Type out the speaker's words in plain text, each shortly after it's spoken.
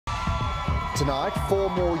Tonight, 4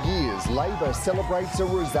 more years, Labor celebrates a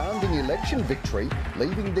resounding election victory,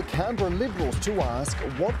 leaving the Canberra Liberals to ask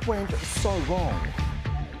what went so wrong.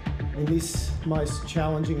 In this most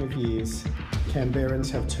challenging of years,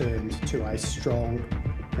 Canberrans have turned to a strong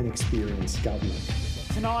and experienced government.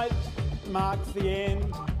 Tonight marks the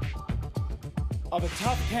end of a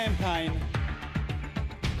tough campaign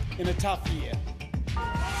in a tough year.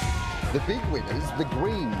 The big winners, the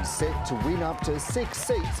Greens, set to win up to 6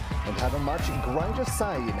 seats and have a much greater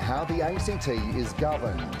say in how the ACT is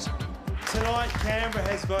governed. Tonight, Canberra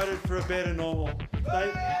has voted for a better normal.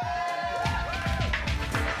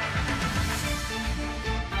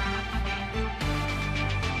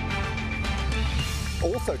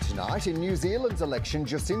 Also tonight, in New Zealand's election,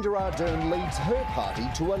 Jacinda Ardern leads her party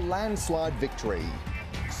to a landslide victory.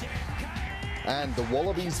 And the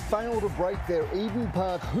Wallabies fail to break their Eden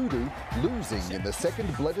Park hoodoo, losing in the second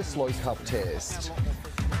Bledisloe Cup test.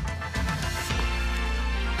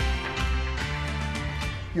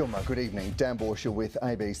 Good evening. Dan Borscher with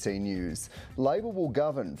ABC News. Labor will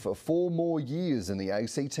govern for 4 more years in the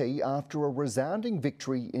ACT after a resounding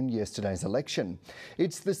victory in yesterday's election.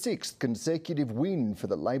 It's the 6th consecutive win for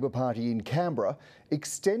the Labor Party in Canberra,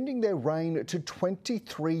 extending their reign to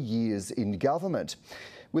 23 years in government.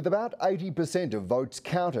 With about 80% of votes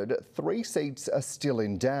counted, 3 seats are still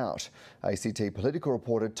in doubt. ACT political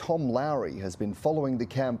reporter Tom Lowry has been following the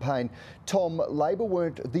campaign. Tom, Labor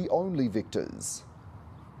weren't the only victors.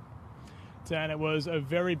 Dan, it was a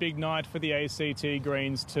very big night for the ACT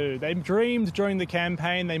Greens too. They dreamed during the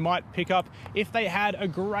campaign they might pick up, if they had a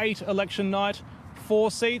great election night, 4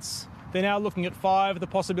 seats. They're now looking at 5, the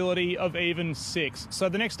possibility of even 6. So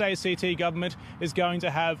the next ACT government is going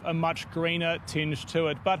to have a much greener tinge to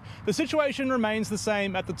it. But the situation remains the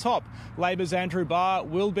same at the top. Labor's Andrew Barr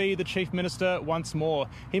will be the Chief Minister once more.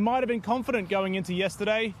 He might have been confident going into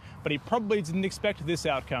yesterday, but he probably didn't expect this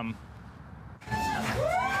outcome.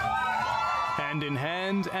 Hand in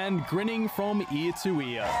hand and grinning from ear to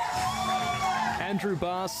ear, Andrew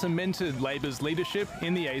Barr cemented Labor's leadership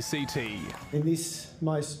in the ACT. In this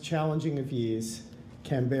most challenging of years,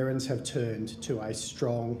 Canberrans have turned to a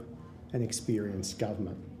strong and experienced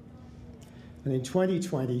government. And in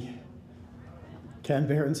 2020,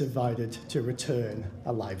 Canberrans have voted to return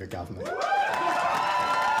a Labor government.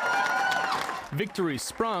 Victory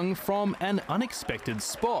sprung from an unexpected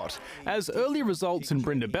spot, as early results in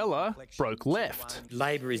Brindabella broke left.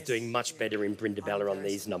 Labor is doing much better in Brindabella on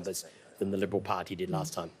these numbers than the Liberal Party did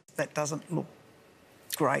last time. That doesn't look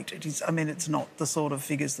great. It is. I mean, it's not the sort of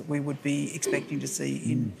figures that we would be expecting to see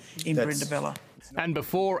in Brindabella. And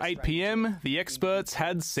before 8 p.m, the experts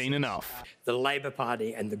had seen enough. The Labor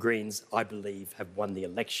Party and the Greens, I believe, have won the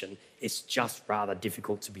election. It's just rather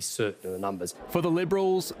difficult to be certain of the numbers. For the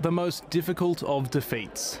Liberals, the most difficult of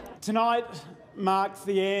defeats. Tonight marks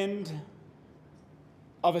the end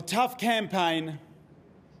of a tough campaign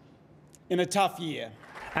in a tough year.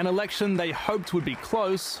 An election they hoped would be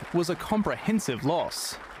close was a comprehensive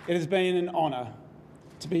loss. It has been an honour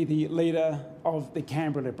to be the leader of the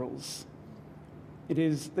Canberra Liberals. It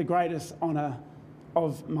is the greatest honour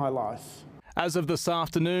of my life. As of this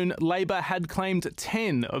afternoon, Labor had claimed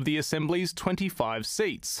 10 of the Assembly's 25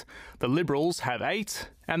 seats. The Liberals have 8,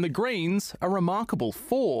 and the Greens a remarkable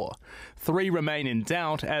 4. 3 remain in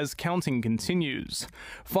doubt as counting continues.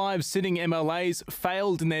 5 sitting MLAs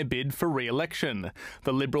failed in their bid for re-election.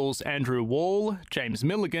 The Liberals' Andrew Wall, James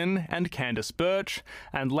Milligan and Candice Birch,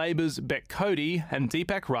 and Labor's Beck Cody and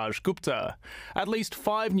Deepak Raj Gupta. At least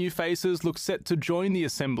 5 new faces look set to join the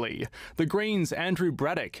Assembly. The Greens' Andrew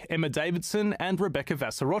Braddock, Emma Davidson and Rebecca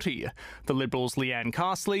Vassarotti. The Liberals' Leanne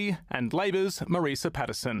Carsley and Labor's Marisa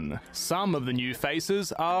Patterson. Some of the new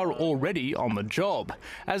faces are already on the job,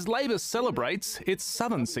 as Labor celebrates its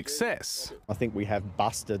southern success. I think we have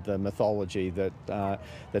busted the mythology that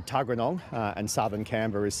Tuggeranong and southern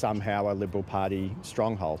Canberra is somehow a Liberal Party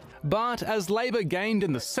stronghold. But as Labor gained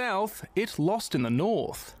in the south, it lost in the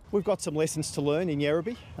north. We've got some lessons to learn in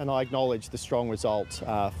Yerrabee, and I acknowledge the strong result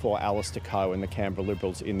for Alistair Coe and the Canberra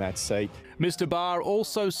Liberals in that seat. Mr Barr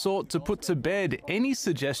also sought to put to bed any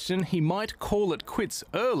suggestion he might call it quits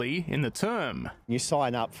early in the term. You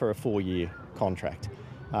sign up for a 4-year contract.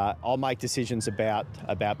 I'll make decisions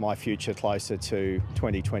about my future closer to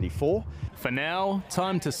 2024. For now,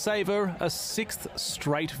 time to savour a 6th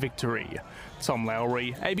straight victory. Tom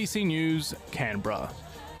Lowry, ABC News, Canberra.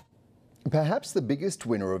 Perhaps the biggest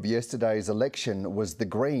winner of yesterday's election was the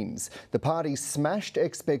Greens. The party smashed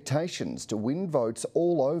expectations to win votes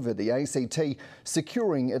all over the ACT,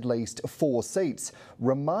 securing at least 4 seats.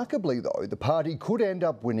 Remarkably, though, the party could end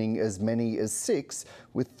up winning as many as 6,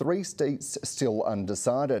 with 3 seats still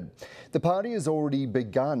undecided. The party has already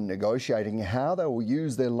begun negotiating how they will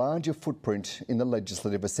use their larger footprint in the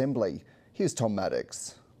Legislative Assembly. Here's Tom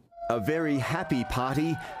Maddox. A very happy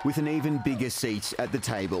party with an even bigger seat at the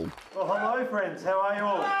table. Well, hello friends, how are you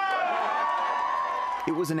all?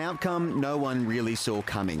 It was an outcome no one really saw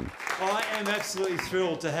coming. I am absolutely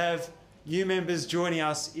thrilled to have you members joining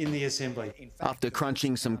us in the Assembly. After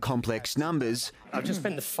crunching some complex numbers, I've just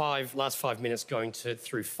spent the last 5 minutes going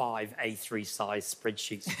through 5 A3 size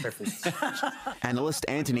spreadsheets preferences. analyst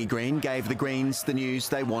Anthony Green gave the Greens the news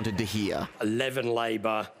they wanted to hear. 11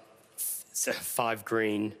 Labor, 5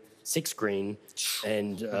 Green, 6 Green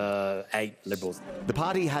and 8 Liberals. The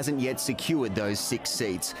party hasn't yet secured those 6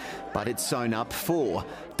 seats, but it's sewn up 4,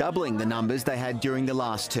 doubling the numbers they had during the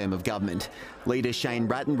last term of government. Leader Shane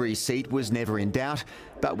Rattenbury's seat was never in doubt,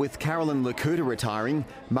 but with Carolyn Lakuta retiring,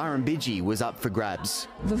 Murrumbidgee was up for grabs.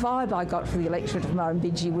 The vibe I got for the electorate of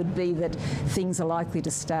Murrumbidgee would be that things are likely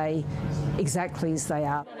to stay exactly as they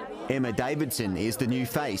are. Emma Davidson is the new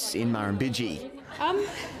face in Murrumbidgee.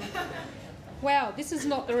 Wow, this is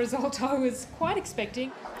not the result I was quite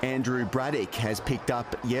expecting. Andrew Braddock has picked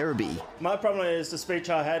up Yerribee. My problem is the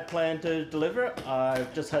speech I had planned to deliver,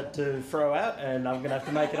 I've just had to throw out and I'm going to have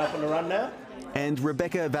to make it up on the run now. And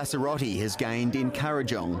Rebecca Vassarotti has gained in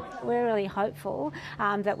Kurrajong. We're really hopeful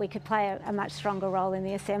that we could play a much stronger role in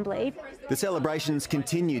the Assembly. The celebrations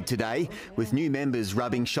continued today, with new members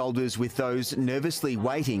rubbing shoulders with those nervously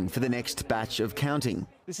waiting for the next batch of counting.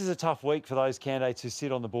 This is a tough week for those candidates who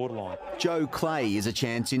sit on the borderline. Joe Clay is a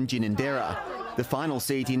chance in Ginninderra. The final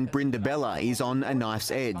seat in Brindabella is on a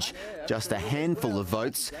knife's edge. Just a handful of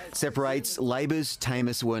votes separates Labor's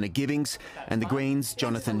Tamus Werner-Gibbings and the Greens'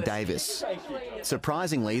 Jonathan Davis.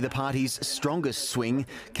 Surprisingly, the party's strongest swing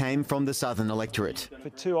came from the southern electorate. For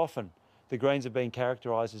too often, the Greens have been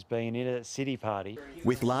characterised as being an inner-city party.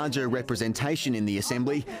 With larger representation in the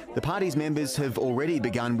Assembly, the party's members have already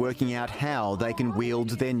begun working out how they can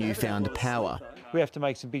wield their newfound power. We have to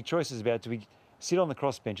make some big choices about, do we sit on the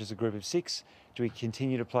crossbench as a group of 6? Do we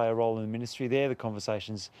continue to play a role in the ministry? They're the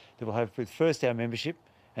conversations that we'll have with first our membership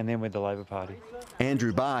and then with the Labor Party.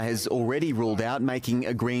 Andrew Barr has already ruled out making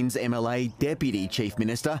a Greens MLA Deputy Chief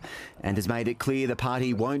Minister and has made it clear the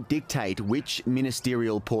party won't dictate which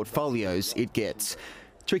ministerial portfolios it gets.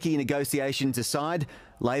 Tricky negotiations aside,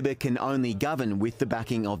 Labor can only govern with the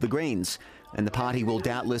backing of the Greens, and the party will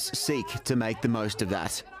doubtless seek to make the most of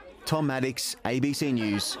that. Tom Maddox, ABC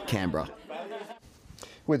News, Canberra.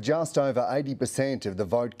 With just over 80% of the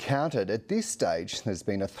vote counted at this stage, there's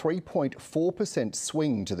been a 3.4%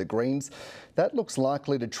 swing to the Greens. That looks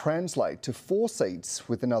likely to translate to 4 seats,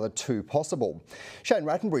 with another 2 possible. Shane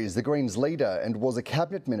Rattenbury is the Greens leader and was a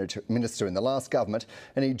cabinet minister in the last government,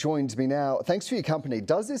 and he joins me now. Thanks for your company.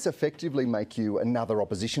 Does this effectively make you another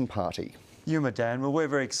opposition party? Dan. Well, we're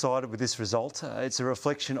very excited with this result. It's a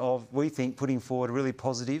reflection of, we think, putting forward a really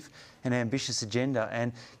positive and ambitious agenda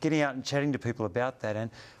and getting out and chatting to people about that. And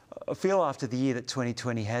I feel after the year that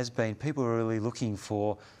 2020 has been, people are really looking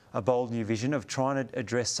for a bold new vision of trying to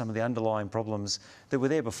address some of the underlying problems that were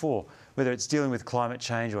there before, whether it's dealing with climate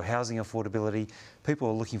change or housing affordability. People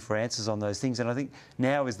are looking for answers on those things, and I think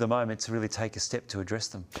now is the moment to really take a step to address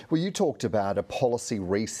them. Well, you talked about a policy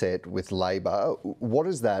reset with Labor. What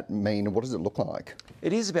does that mean and what does it look like?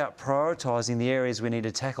 It is about prioritising the areas we need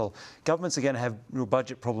to tackle. Governments are going to have real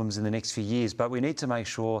budget problems in the next few years, but we need to make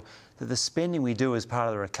sure that the spending we do as part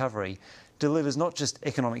of the recovery delivers not just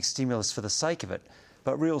economic stimulus for the sake of it,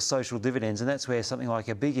 but real social dividends, and that's where something like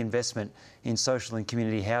a big investment in social and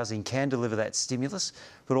community housing can deliver that stimulus,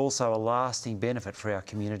 but also a lasting benefit for our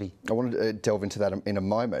community. I want to delve into that in a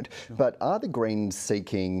moment, but are the Greens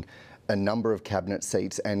seeking a number of cabinet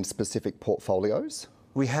seats and specific portfolios?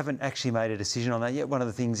 We haven't actually made a decision on that yet. One of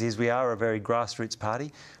the things is we are a very grassroots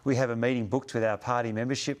party. We have a meeting booked with our party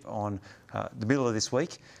membership on the middle of this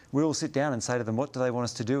week. We'll sit down and say to them, what do they want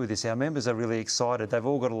us to do with this? Our members are really excited. They've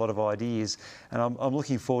all got a lot of ideas, and I'm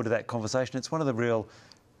looking forward to that conversation. It's one of the real,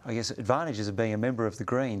 advantages of being a member of the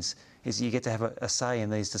Greens is you get to have a say in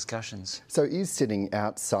these discussions. So is sitting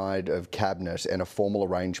outside of Cabinet and a formal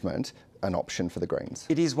arrangement an option for the Greens?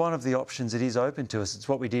 It is one of the options. It is open to us. It's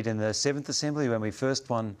what we did in the 7th Assembly when we first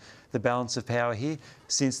won the balance of power here.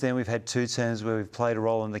 Since then, we've had 2 terms where we've played a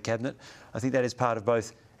role in the Cabinet. I think that is part of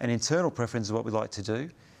both an internal preference of what we'd like to do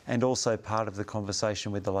and also part of the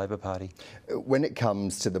conversation with the Labor Party. When it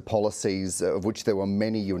comes to the policies, of which there were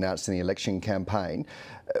many you announced in the election campaign,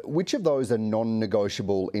 which of those are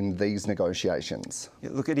non-negotiable in these negotiations?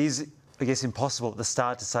 Look, it is, I guess, impossible at the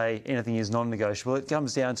start to say anything is non-negotiable. It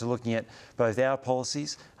comes down to looking at both our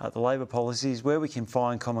policies, the Labor policies, where we can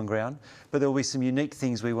find common ground, but there will be some unique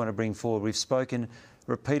things we want to bring forward. We've spoken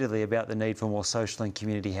repeatedly about the need for more social and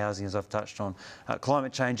community housing, as I've touched on.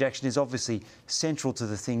 Climate change action is obviously central to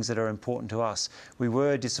the things that are important to us. We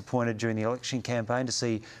were disappointed during the election campaign to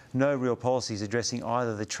see no real policies addressing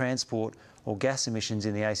either the transport or gas emissions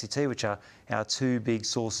in the ACT, which are our two big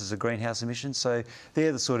sources of greenhouse emissions. So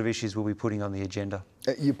they're the sort of issues we'll be putting on the agenda.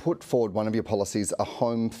 You put forward one of your policies, A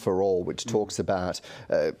Home for All, which talks about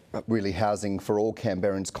really housing for all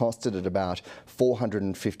Canberrans, costed at about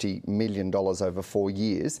 $450 million over 4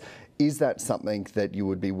 years. Is that something that you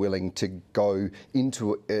would be willing to go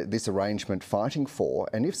into this arrangement fighting for?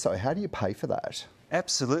 And if so, how do you pay for that?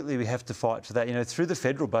 Absolutely, we have to fight for that. You know, through the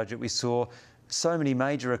federal budget, we saw so many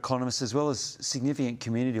major economists as well as significant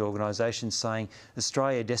community organisations saying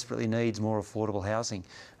Australia desperately needs more affordable housing.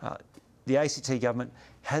 The ACT government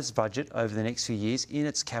has budget over the next few years in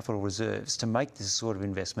its capital reserves to make this sort of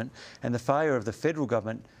investment, and the failure of the federal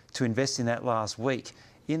government to invest in that last week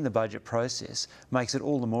in the budget process makes it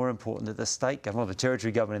all the more important that the state government, or the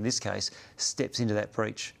territory government in this case, steps into that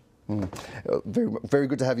breach. Very, very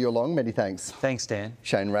good to have you along. Many thanks. Thanks, Dan.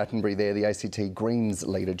 Shane Rattenbury there, the ACT Greens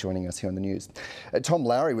leader, joining us here on the news. Tom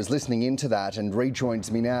Lowry was listening into that and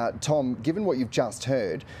rejoins me now. Tom, given what you've just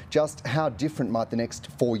heard, just how different might the next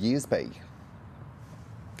 4 years be?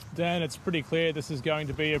 Dan, it's pretty clear this is going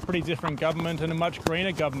to be a pretty different government and a much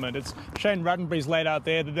greener government. It's Shane Rattenbury's laid out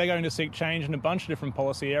there that they're going to seek change in a bunch of different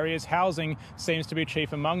policy areas. Housing seems to be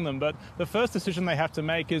chief among them. But the first decision they have to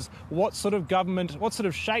make is what sort of government, what sort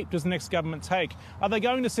of shape does the next government take? Are they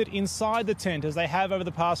going to sit inside the tent as they have over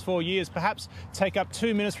the past 4 years, perhaps take up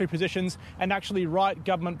 2 ministry positions and actually write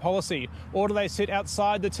government policy? Or do they sit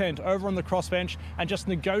outside the tent over on the crossbench and just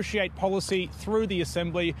negotiate policy through the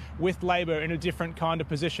Assembly with Labor in a different kind of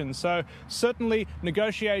position? So certainly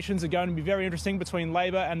negotiations are going to be very interesting between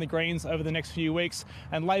Labor and the Greens over the next few weeks,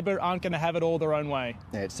 and Labor aren't going to have it all their own way.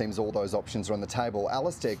 Yeah, it seems all those options are on the table.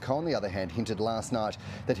 Alastair Coe, on the other hand, hinted last night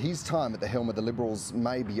that his time at the helm of the Liberals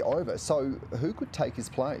may be over. So who could take his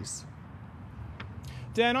place?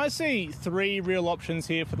 Dan, I see 3 real options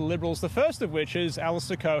here for the Liberals, the first of which is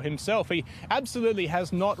Alastair Coe himself. He absolutely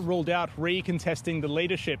has not ruled out recontesting the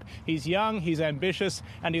leadership. He's young, he's ambitious,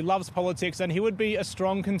 and he loves politics, and he would be a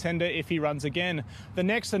strong contender if he runs again. The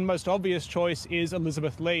next and most obvious choice is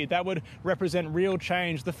Elizabeth Lee. That would represent real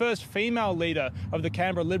change, the first female leader of the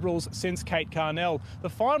Canberra Liberals since Kate Carnell. The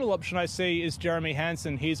final option I see is Jeremy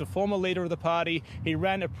Hanson. He's a former leader of the party. He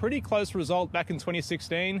ran a pretty close result back in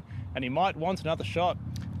 2016, and he might want another shot.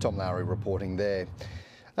 Tom Lowry reporting there.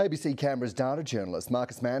 ABC Canberra's data journalist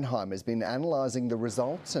Marcus Mannheim has been analysing the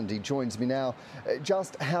results, and he joins me now.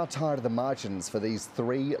 Just how tight are the margins for these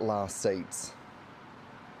 3 last seats?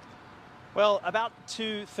 Well, about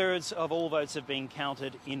 2/3 of all votes have been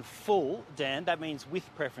counted in full, Dan. That means with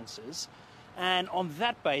preferences. And on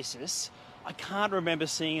that basis, I can't remember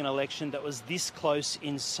seeing an election that was this close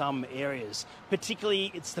in some areas. Particularly,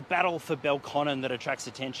 it's the battle for Belconnen that attracts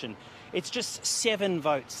attention. It's just 7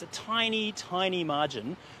 votes, a tiny, tiny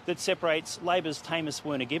margin that separates Labor's Tamus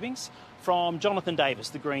Werner-Gibbings from Jonathan Davis,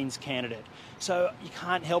 the Greens candidate. So you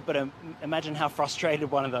can't help but imagine how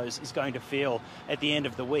frustrated one of those is going to feel at the end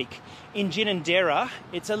of the week. In Ginninderra,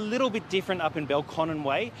 it's a little bit different up in Belconnen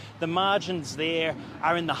Way. The margins there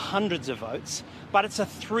are in the hundreds of votes, but it's a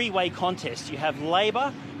 3-way contest. You have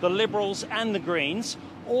Labor, the Liberals and the Greens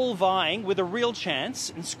all vying with a real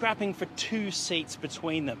chance and scrapping for 2 seats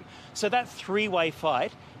between them. So that 3-way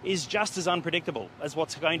fight is just as unpredictable as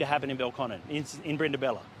what's going to happen in Belconnen, in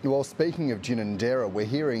Brindabella. Well, speaking of Ginninderra, we're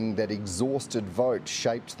hearing that exhausted vote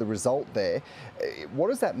shaped the result there. What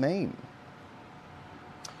does that mean?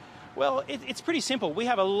 Well, it's pretty simple. We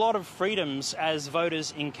have a lot of freedoms as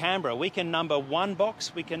voters in Canberra. We can number 1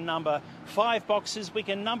 box, we can number 5 boxes, we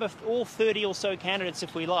can number all 30 or so candidates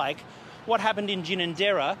if we like. What happened in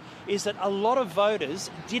Ginninderra is that a lot of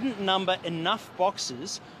voters didn't number enough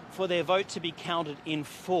boxes for their vote to be counted in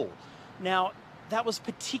full. Now, that was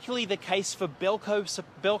particularly the case for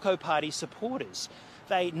Belco Party supporters.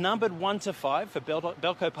 They numbered 1 to 5 for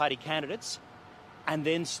Belco Party candidates and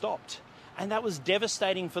then stopped. And that was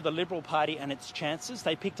devastating for the Liberal Party and its chances.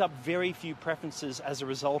 They picked up very few preferences as a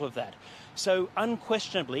result of that. So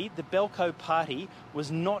unquestionably, the Belco Party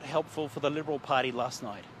was not helpful for the Liberal Party last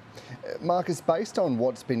night. Marcus, based on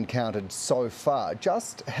what's been counted so far,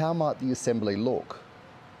 just how might the Assembly look?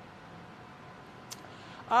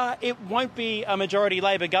 It won't be a majority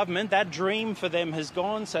Labor government. That dream for them has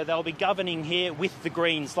gone, so they'll be governing here with the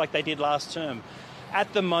Greens like they did last term.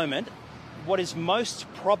 At the moment, what is most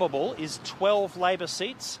probable is 12 Labor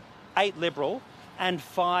seats, 8 Liberal and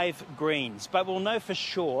 5 Greens. But we'll know for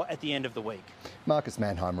sure at the end of the week. Marcus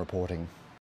Manheim reporting.